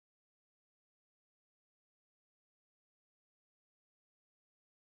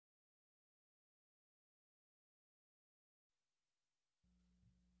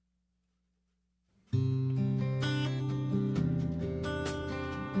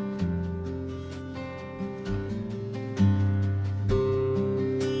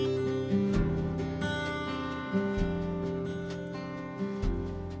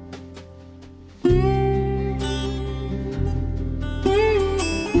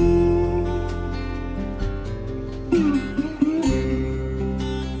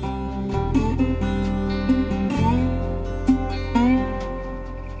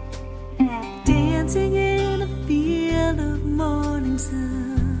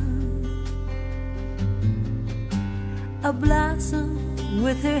a blossom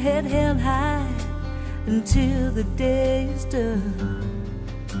with her head held high until the day is done.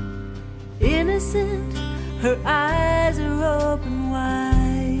 Innocent, her eyes are open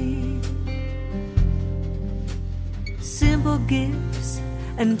wide. Simple gifts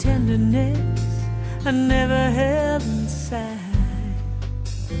and tenderness are never held inside.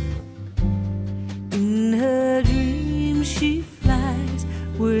 In her dreams she flies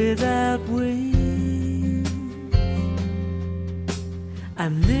without wings.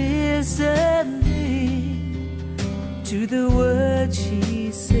 I'm listening to the words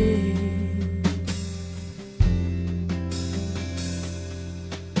she says.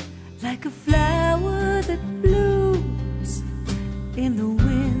 Like a flower that blooms in the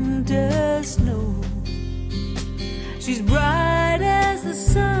winter snow, she's bright as the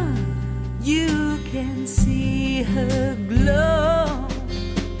sun, you can see her glow.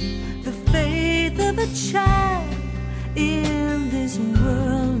 The faith of a child in this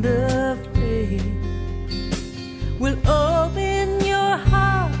world of pain will open your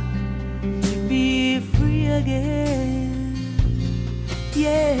heart to be free again.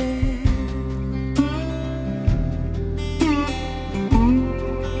 Yeah.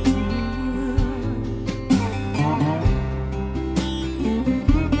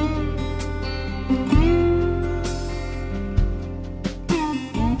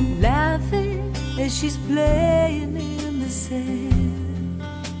 Laughing as she's playing in the sand,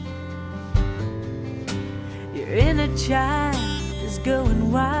 your inner child is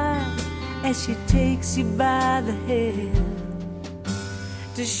going wild as she takes you by the hand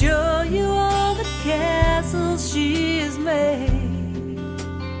to show you all the castles she has made.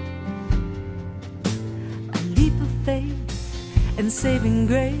 A leap of faith and saving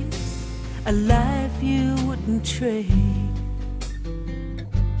grace, a life you wouldn't trade.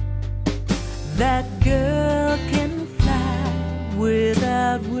 That girl can fly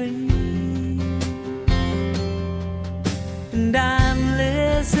without wings, and I'm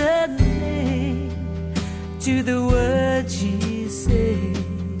listening to the words she says.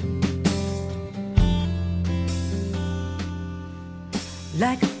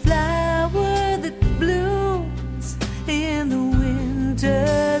 Like a flower that blooms in the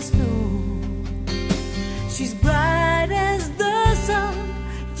winter snow, she's bright as the sun,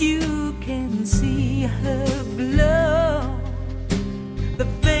 you can see her glow. The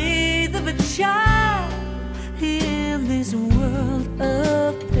faith of a child in this world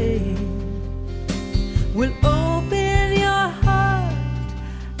of pain will open your heart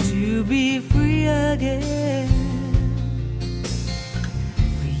to be free again,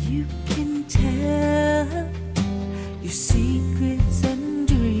 where you can tell her your secrets and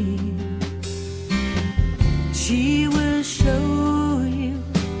dreams. She will show you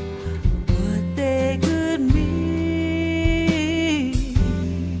what they could mean.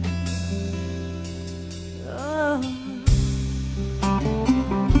 Oh.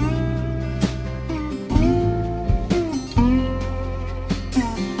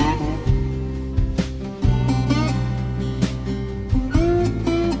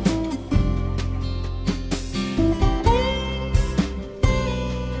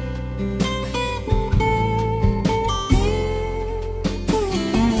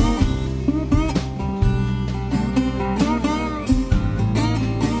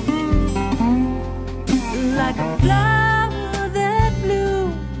 Like a flower that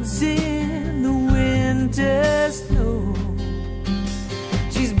blooms in the winter snow,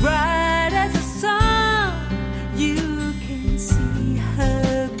 she's bright as the sun, you can see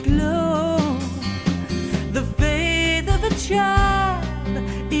her glow. The faith of a child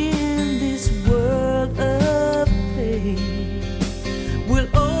in this world of pain will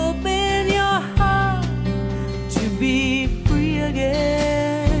open your heart to be free again.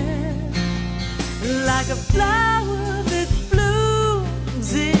 Like a flower that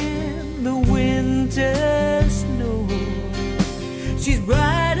blooms in the winter snow, she's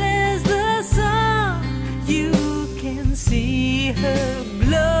bright as the sun, you can see her